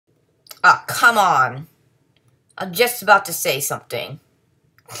Ah, come on. I'm just about to say something.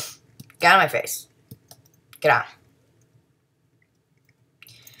 Get out of my face. Get out.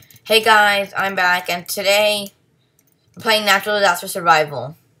 Hey guys, I'm back, and today I'm playing Natural Disaster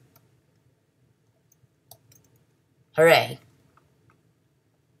Survival. Hooray.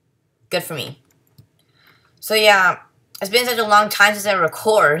 Good for me. So yeah, it's been such a long time since I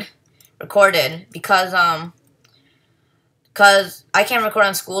recorded because I can't record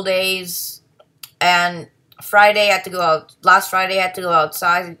on school days, and Friday I had to go out. Last Friday I had to go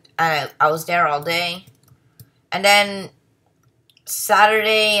outside, and I was there all day, and then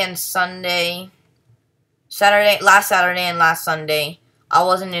Saturday and Sunday, last Saturday and last Sunday, I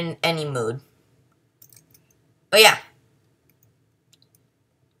wasn't in any mood. But yeah.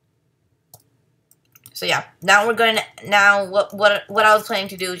 So yeah, now what I was planning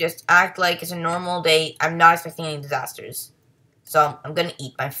to do is just act like it's a normal day. I'm not expecting any disasters. So I'm gonna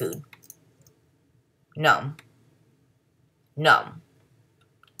eat my food. Num. Num.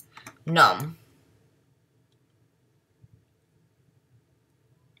 Num.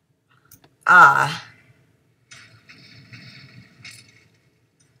 Ah.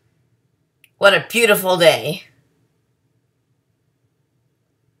 What a beautiful day.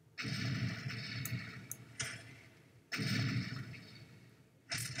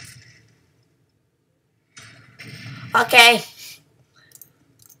 Okay.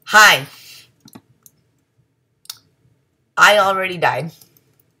 Hi. I already died.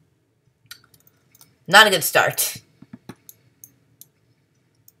 Not a good start.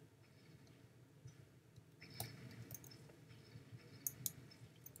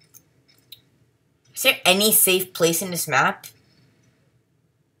 Is there any safe place in this map?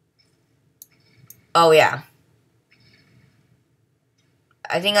 Oh yeah.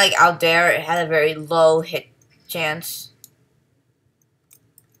 I think like out there it had a very low hit chance.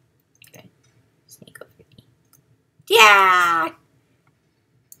 Okay. Sneak over here. Yeah!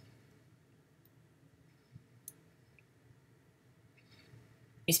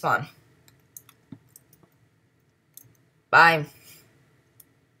 Respawn. Bye.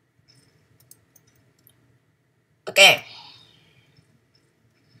 Okay.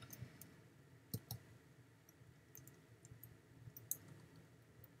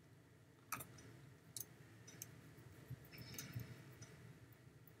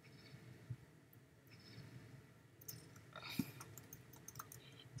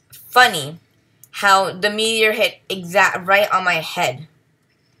 Funny how the meteor hit exact right on my head.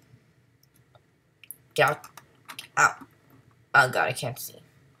 Get out. Ow. Oh god, I can't see.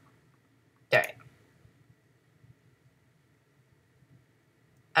 There.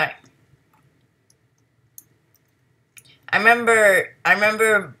 Alright. I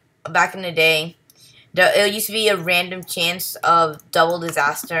remember back in the day, it used to be a random chance of double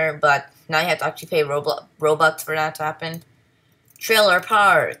disaster, but now you have to actually pay Robux for that to happen. Trailer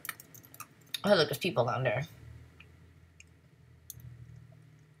park. Oh look, there's people down there.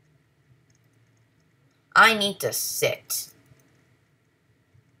 I need to sit.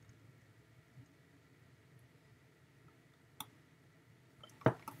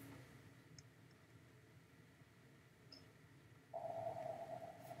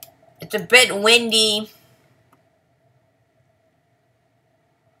 It's a bit windy.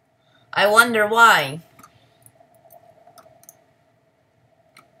 I wonder why.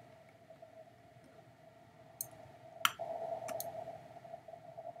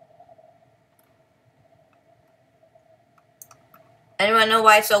 Anyone know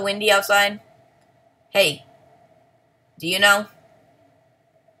why it's so windy outside? Hey, do you know?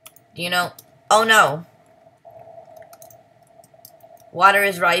 Do you know? Oh no. Water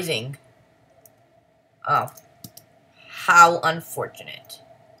is rising. Oh. How unfortunate.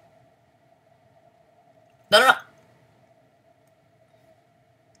 No, no, no.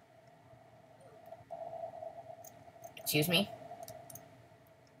 Excuse me?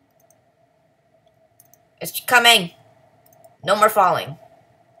 It's coming. No more falling.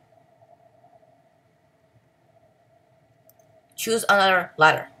 Choose another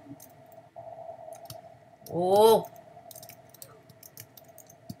ladder. Whoa.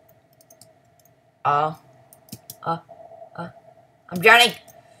 Uh, I'm drowning.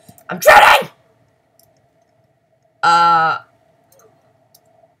 I'm drowning!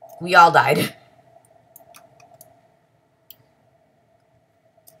 We all died.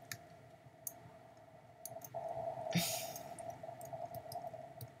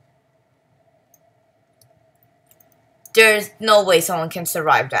 There's no way someone can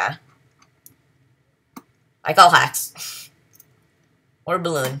survive that. I call hacks. Or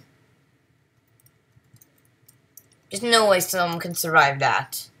balloon. There's no way someone can survive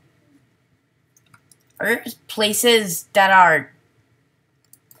that. Are there places that are...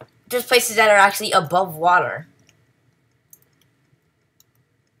 There's places that are actually above water.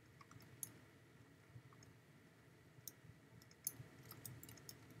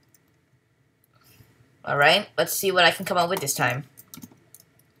 Alright, let's see what I can come up with this time.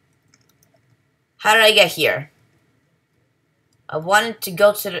 How did I get here? I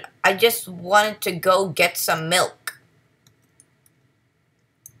just wanted to go get some milk.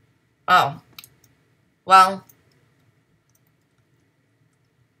 Oh. Well.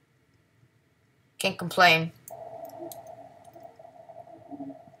 Can't complain.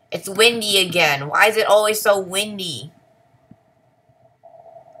 It's windy again. Why is it always so windy?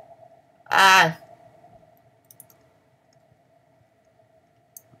 Ah.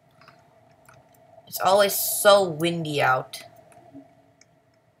 It's always so windy out.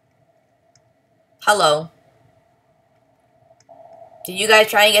 Hello. Did you guys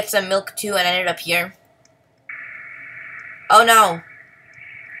try to get some milk too and ended up here? Oh no.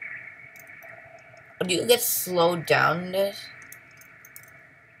 Do you get slowed down in this?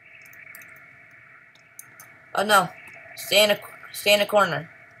 Oh no. Stay in a corner.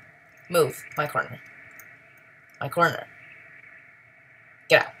 Move. My corner. My corner.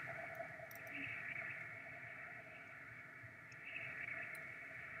 Get out.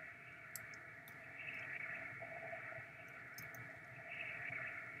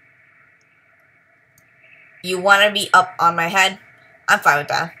 You want to be up on my head? I'm fine with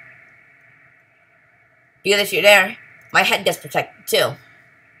that. Because if you're there, my head gets protected too.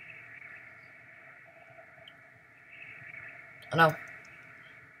 Oh no.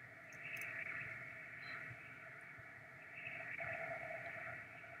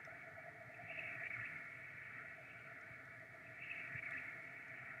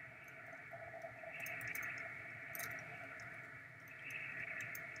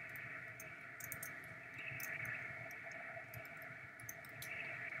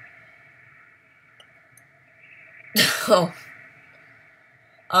 Oh.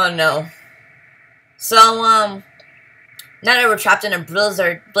 Oh no. So, now that we're trapped in a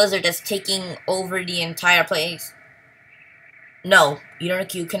blizzard that's taking over the entire place. No,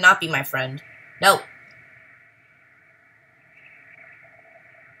 you cannot be my friend. No.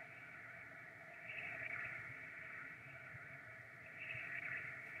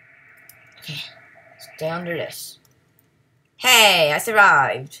 Okay, stay under this. Hey, I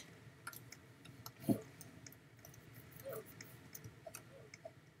survived.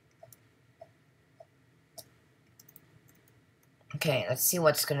 Okay, let's see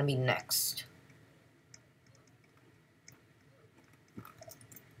what's gonna be next.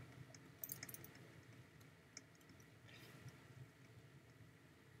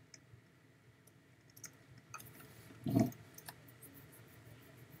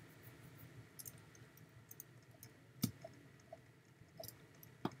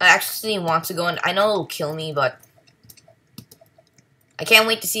 I actually want to go in. I know it'll kill me, but I can't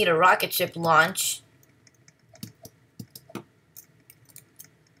wait to see the rocket ship launch.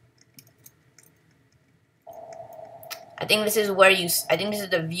 I think this is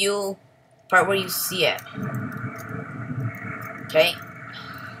the view part where you see it. Okay.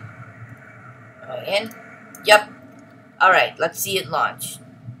 Going in. Yep. Alright, let's see it launch.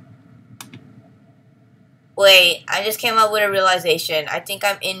 Wait, I just came up with a realization. I think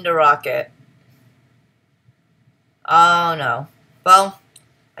I'm in the rocket. Oh no. Well,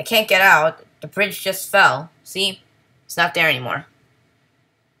 I can't get out. The bridge just fell. See? It's not there anymore.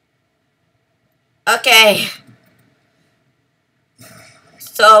 Okay.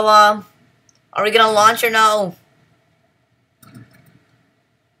 So, are we gonna launch or no?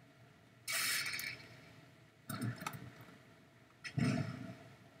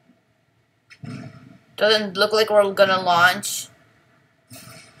 Doesn't look like we're gonna launch.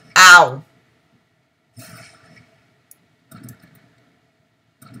 Ow.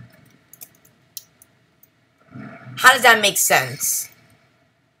 How does that make sense?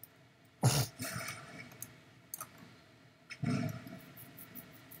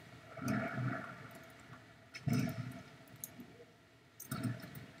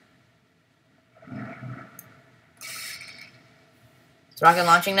 Is rocket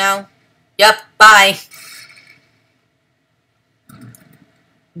launching now? Yep, bye.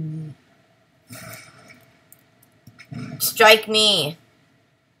 Strike me.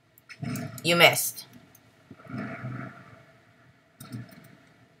 You missed.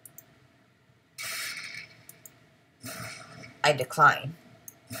 I decline.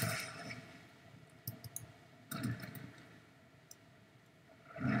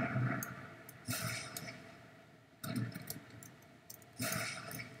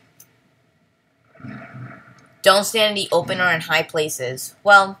 Don't stand in the open or in high places.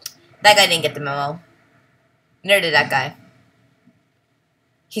 Well, that guy didn't get the memo. Neither did that guy.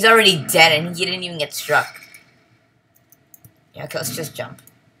 He's already dead and he didn't even get struck. Yeah, okay, let's just jump.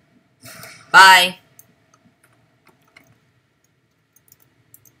 Bye.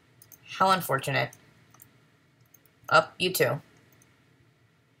 How unfortunate. Up, you too.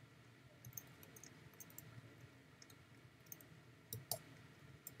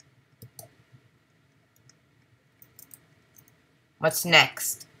 What's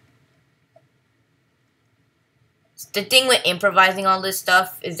next? The thing with improvising all this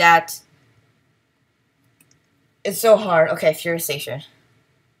stuff is that it's so hard. Okay, Fury Station.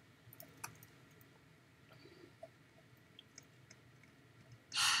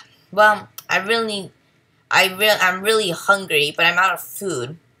 Well, I'm really hungry, but I'm out of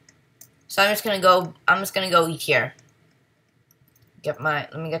food. So I'm just gonna go eat here.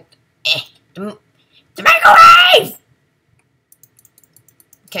 Let me get the microwave!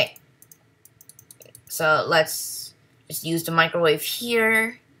 Okay. So let's just use the microwave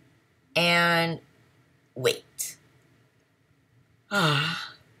here and wait.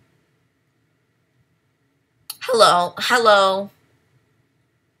 Hello.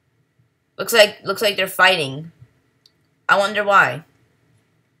 Looks like they're fighting. I wonder why.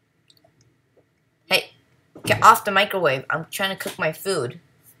 Hey, get off the microwave. I'm trying to cook my food.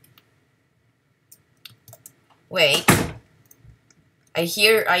 Wait. I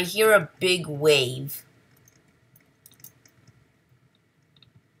hear a big wave.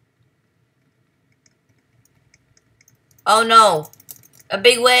 Oh no. A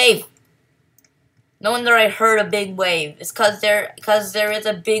big wave. No wonder I heard a big wave. It's cause there is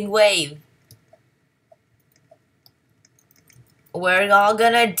a big wave. We're all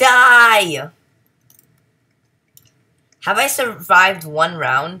gonna die. Have I survived one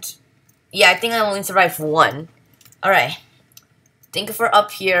round? Yeah, I think I only survived one. Alright. Think if we're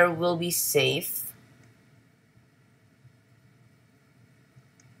up here, we'll be safe.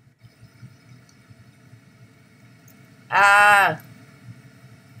 Ah.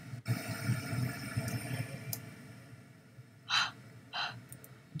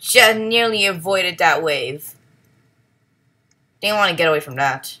 Just nearly avoided that wave. Didn't want to get away from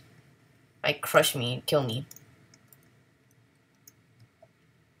that. Might crush me and kill me.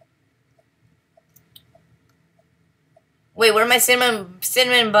 Wait, where'd my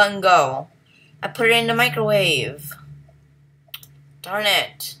cinnamon bun go? I put it in the microwave. Darn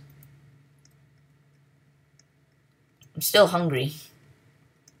it. I'm still hungry.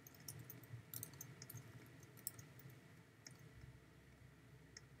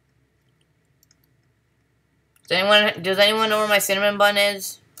 Does anyone know where my cinnamon bun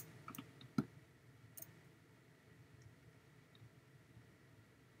is?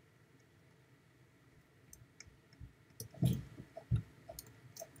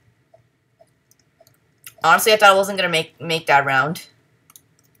 Honestly, I thought I wasn't gonna make that round.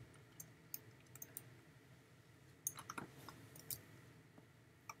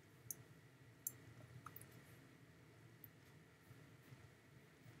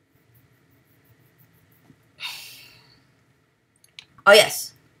 Oh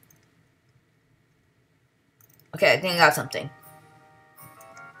yes. Okay, I think I got something.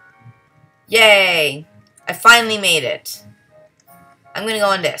 Yay! I finally made it. I'm gonna go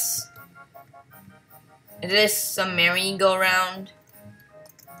on this. Is this some merry-go-round?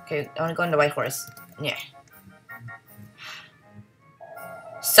 Okay, I wanna go on the white horse. Yeah.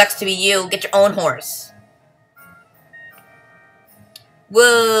 Sucks to be you. Get your own horse.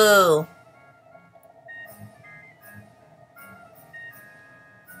 Whoa!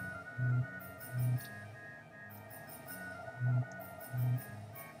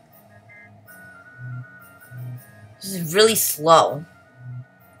 This is really slow.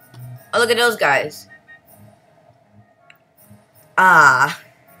 Oh, look at those guys. Ah.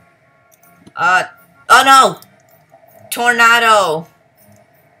 Oh no! Tornado!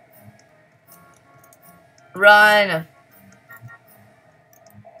 Run!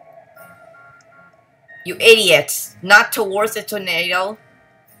 You idiots! Not towards the tornado.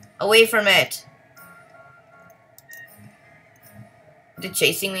 Away from it. Is it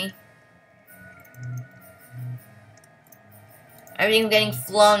chasing me? Everything's getting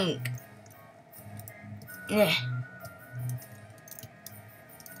flung. Eh.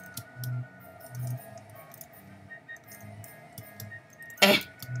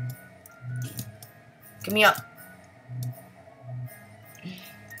 Get me up.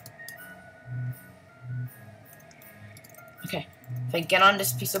 Okay. If I get on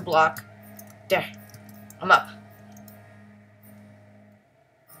this piece of block. There. I'm up.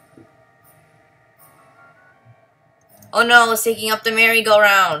 Oh no, it's taking up the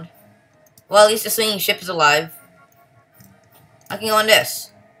merry-go-round. Well, at least the swinging ship is alive. I can go on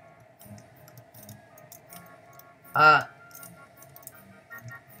this. Let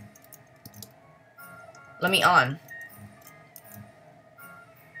me on.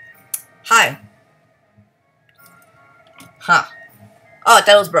 Hi. Huh. Oh, I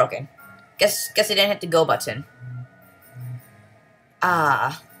thought it was broken. Guess I didn't hit the go button.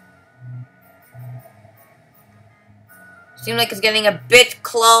 Ah. Seems like it's getting a bit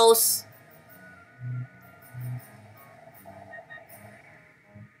close.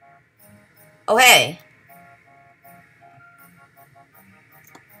 Oh, hey.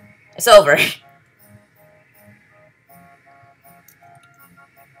 It's over.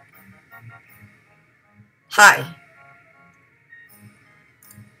 Hi.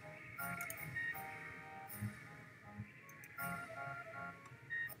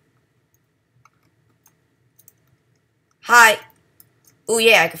 Hi. Ooh,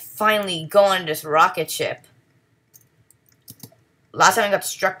 yeah, I could finally go on this rocket ship. Last time I got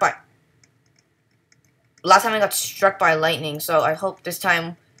struck by lightning, so I hope this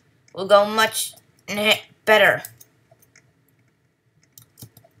time will go much better.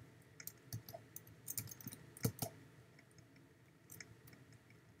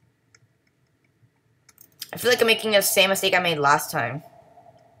 I feel like I'm making the same mistake I made last time.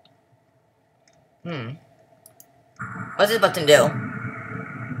 What's this button do?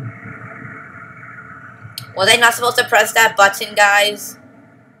 Was I not supposed to press that button, guys?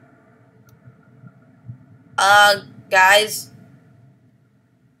 Guys?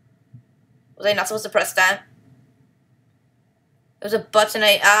 Was I not supposed to press that? There's a button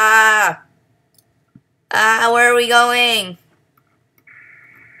where are we going?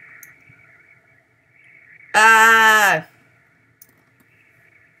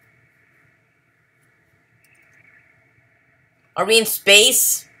 Are we in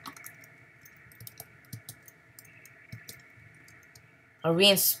space? Are we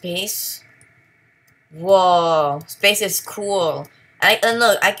in space? Whoa, space is cool. And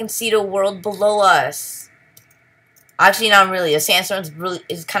look, I can see the world below us. Actually, not really. The sandstorm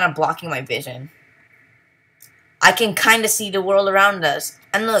is kind of blocking my vision. I can kind of see the world around us.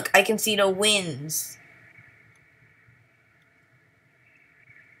 And look, I can see the winds.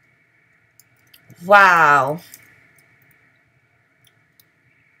 Wow.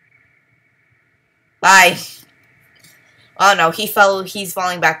 Bye. Oh no, he's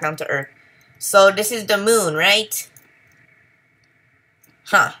falling back down to Earth. So this is the moon, right?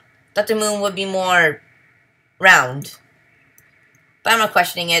 Huh. Thought the moon would be more round. But I'm not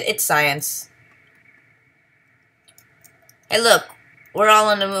questioning it, it's science. Hey look, we're all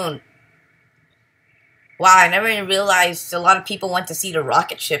on the moon. Wow, I never even realized a lot of people went to see the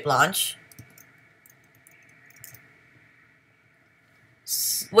rocket ship launch.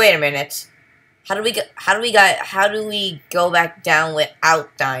 Wait a minute. How do we go back down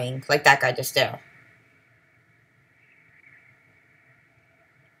without dying like that guy just did?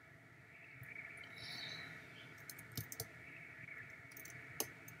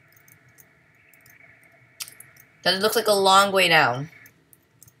 That looks like a long way down.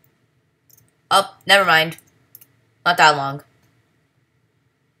 Oh, never mind. Not that long.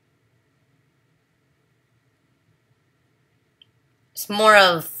 It's more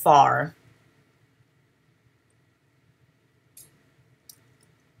of far.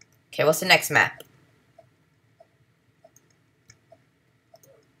 Okay, what's the next map?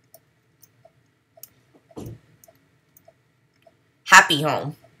 Happy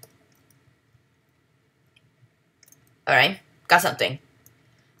home. Alright, got something.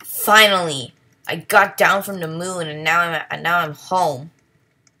 Finally, I got down from the moon and now I'm home.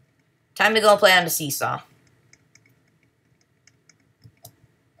 Time to go and play on the seesaw.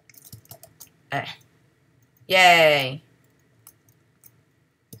 Yay.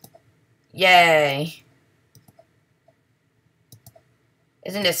 Yay.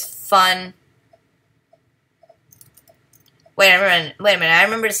 Isn't this fun? Wait a minute, I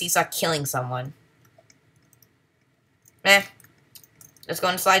remember the seesaw killing someone. Let's go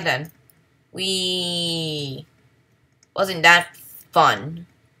on the slide then. Wasn't that fun?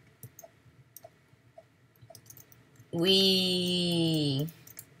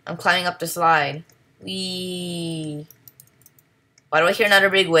 I'm climbing up the slide. Why do I hear another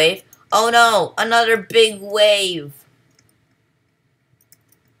big wave? Oh no, another big wave.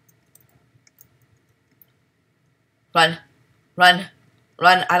 Run, run,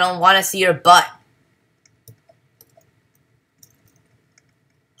 run. I don't want to see your butt.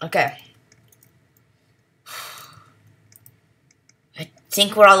 Okay. I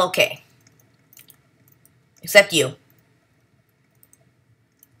think we're all okay. Except you.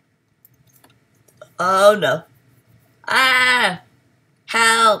 Oh no. Ah!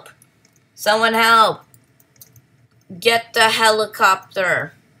 Help! Someone help! Get the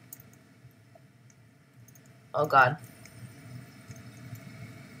helicopter! Oh god.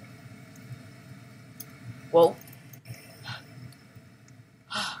 Whoa.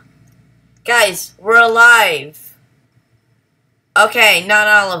 Guys, we're alive! Okay, not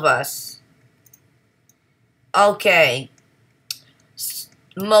all of us. Okay.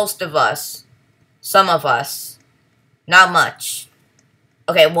 Most of us. Some of us. Not much.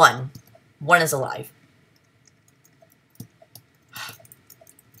 Okay, one. One is alive.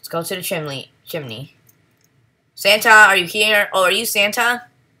 Let's go to the chimney. Santa, are you here? Oh, are you Santa?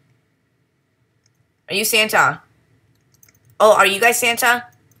 Are you Santa? Oh, are you guys Santa?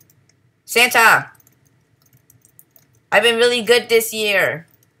 Santa! I've been really good this year.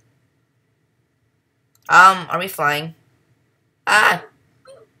 Are we flying? Ah!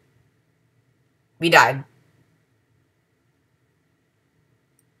 We died.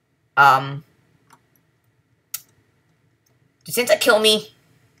 Did Santa kill me?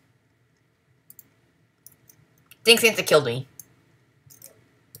 I think Santa killed me.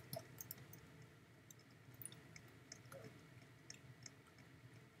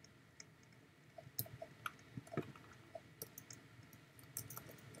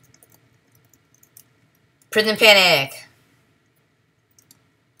 Prison panic.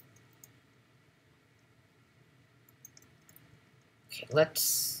 Okay,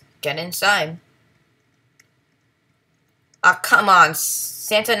 let's get inside. Ah, come on.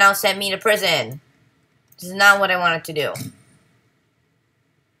 Santa now sent me to prison. This is not what I wanted to do.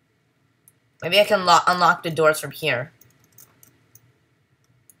 Maybe I can unlock the doors from here.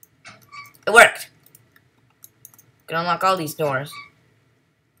 It worked. I can unlock all these doors.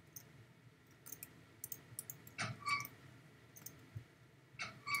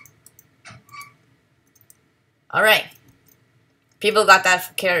 Alright. People got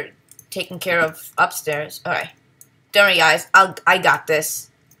that taken care of upstairs. Alright. Don't worry, guys. I got this.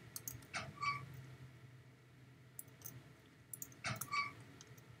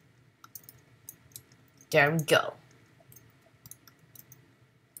 There we go.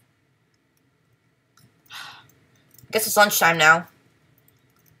 I guess it's lunchtime now.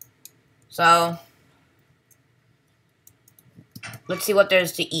 So, let's see what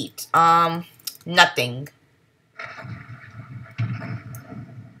there's to eat. Nothing.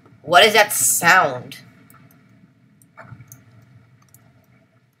 What is that sound?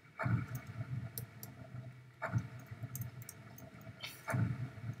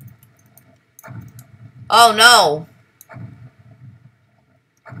 Oh no!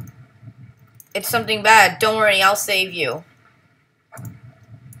 It's something bad. Don't worry, I'll save you.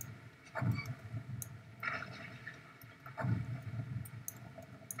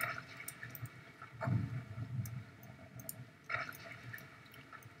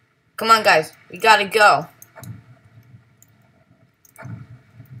 Come on, guys. We gotta go.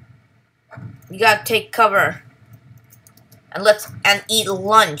 We gotta take cover. And eat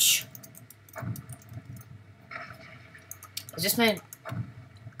lunch. Is this my...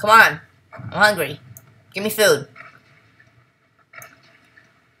 Come on. I'm hungry. Give me food.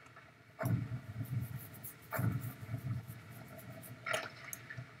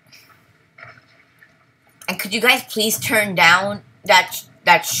 And could you guys please turn down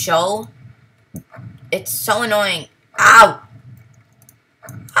that show? It's so annoying. Ow!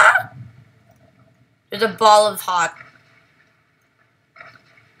 Ah! There's a ball of hot.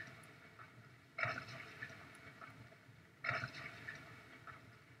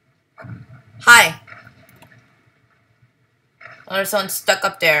 Hi. Oh, there's someone stuck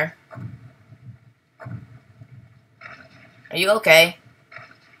up there. Are you okay?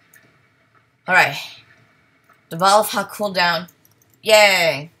 Alright. The ball of hot cooled down.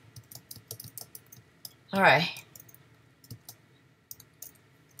 Yay! Alright.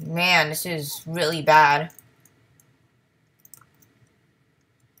 Man, this is really bad.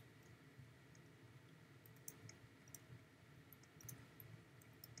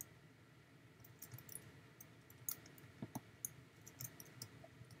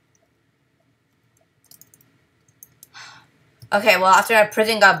 Okay, well, after our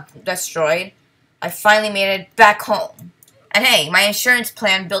prison got destroyed, I finally made it back home. And hey, my insurance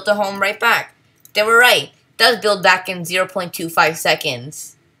plan built a home right back. They were right. It does build back in 0.25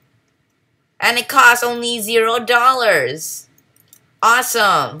 seconds. And it costs only $0.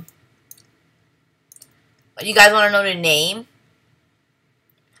 Awesome. You guys want to know the name?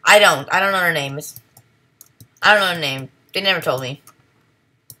 I don't know their names. I don't know their name. They never told me.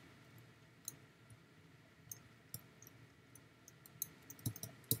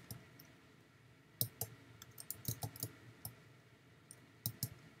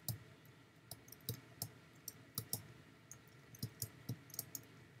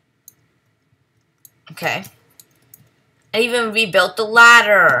 Okay. I even rebuilt the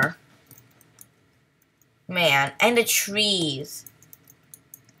ladder. Man, and the trees.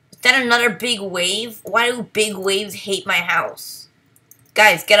 Is that another big wave? Why do big waves hate my house?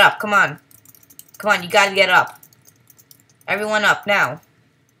 Guys, get up. Come on. Come on, you gotta get up. Everyone up now.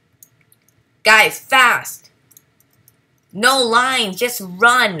 Guys, fast. No lines, just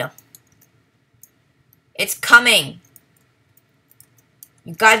run. It's coming.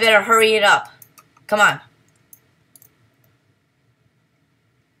 You guys better hurry it up. Come on.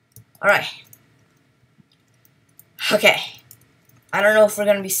 Alright. Okay. I don't know if we're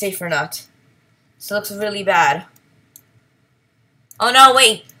gonna be safe or not. This looks really bad. Oh no,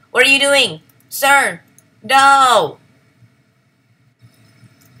 wait. What are you doing? Sir! No!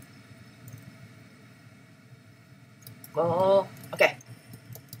 Oh, okay.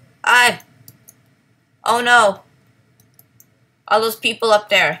 Oh no. All those people up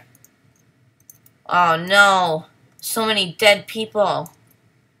there. Oh no. So many dead people.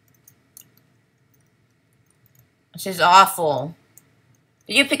 This is awful.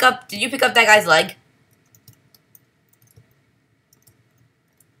 Did you pick up that guy's leg?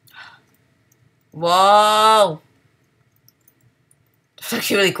 Whoa. That's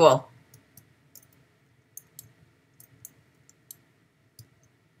actually really cool.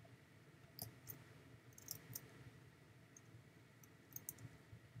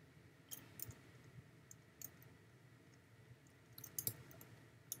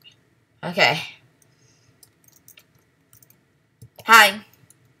 Okay. Hi.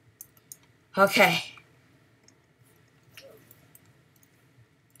 Okay.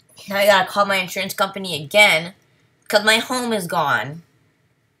 Now I gotta call my insurance company again, because my home is gone.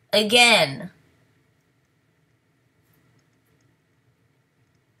 Again.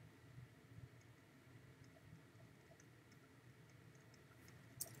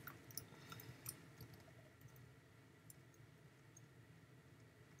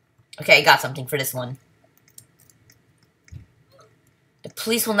 Okay, I got something for this one. The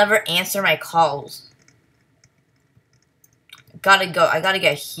police will never answer my calls. Gotta go. I gotta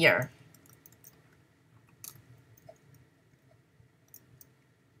get here.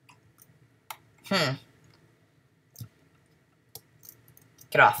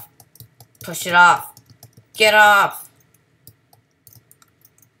 Get off. Push it off. Get off.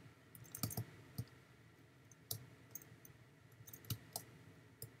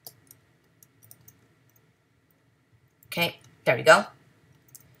 Okay, there we go.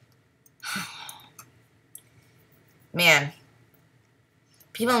 Man.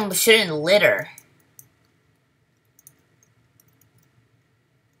 People shouldn't litter.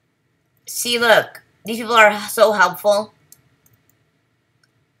 See, look. These people are so helpful.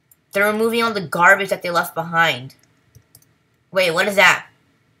 They're removing all the garbage that they left behind. Wait, what is that?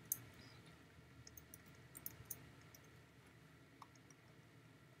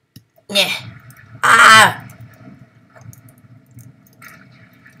 Yeah. Ah!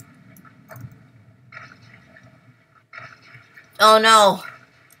 Oh no.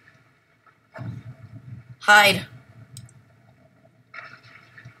 Hide.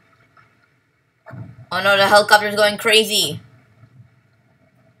 Oh no, the helicopter's going crazy.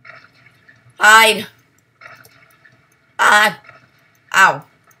 Hide. Ah. Ow.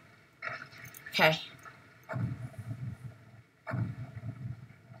 Okay.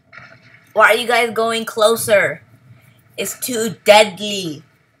 Why are you guys going closer? It's too deadly.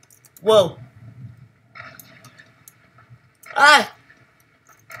 Whoa. Ah!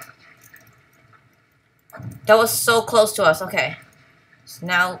 That was so close to us. Okay. It's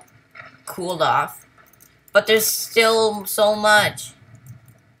now cooled off. But there's still so much.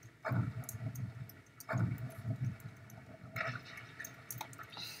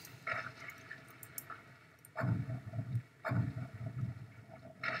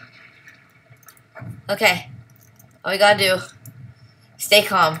 Okay. All we gotta do, stay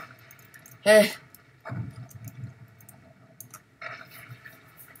calm. Okay.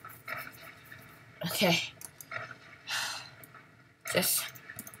 Just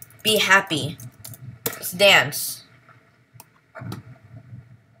be happy. Let's dance.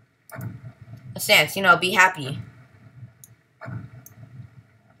 Let's dance, you know, be happy.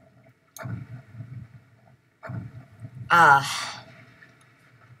 Ah.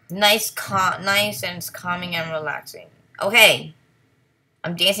 Nice and calming and relaxing. Okay.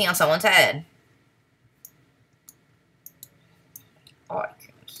 I'm dancing on someone's head. Oh, I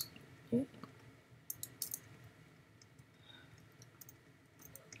can't see.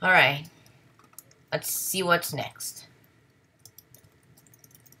 Alright. Let's see what's next.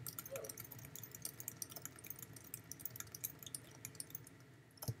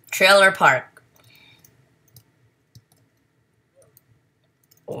 Trailer park.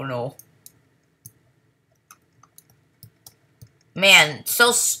 no. Man, it's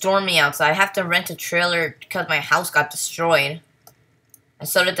so stormy outside. I have to rent a trailer because my house got destroyed. And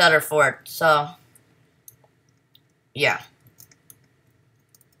so did the other fort. So, yeah.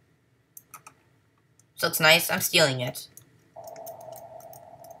 So it's nice. I'm stealing it.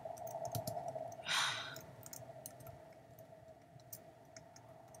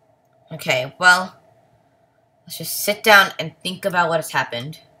 Okay, well, let's just sit down and think about what has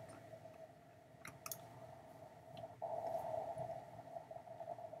happened.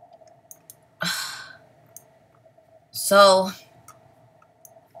 So,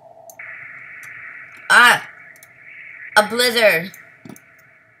 a blizzard.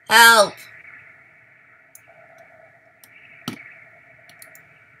 Help.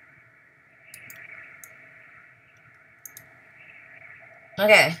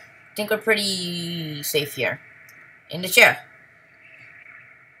 Okay, I think we're pretty safe here. In the chair.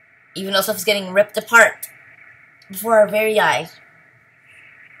 Even though stuff is getting ripped apart before our very eyes.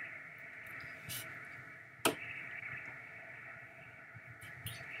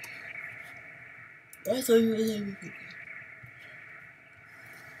 I thought you were...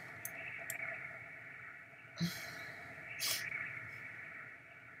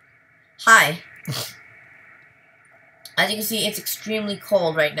 Hi. As you can see, it's extremely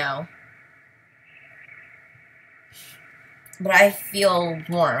cold right now. But I feel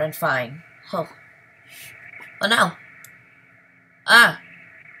warm and fine. Oh. Oh no.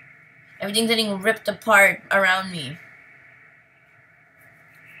 Everything's getting ripped apart around me.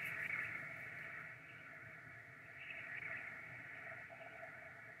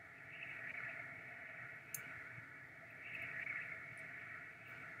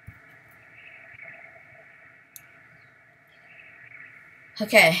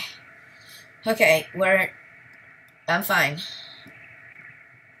 Okay. Okay, I'm fine.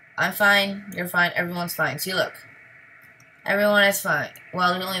 I'm fine, you're fine, everyone's fine. See, look. Everyone is fine.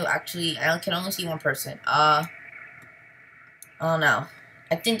 Well, I can only see one person. Oh no.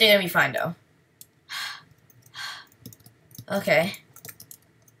 I think they're gonna be fine, though. Okay.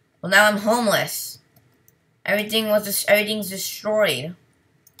 Well, now I'm homeless. Everything's destroyed.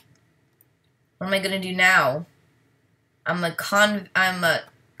 What am I gonna do now? I'm a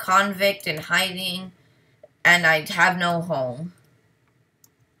convict in hiding, and I have no home.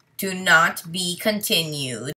 Do not be continued.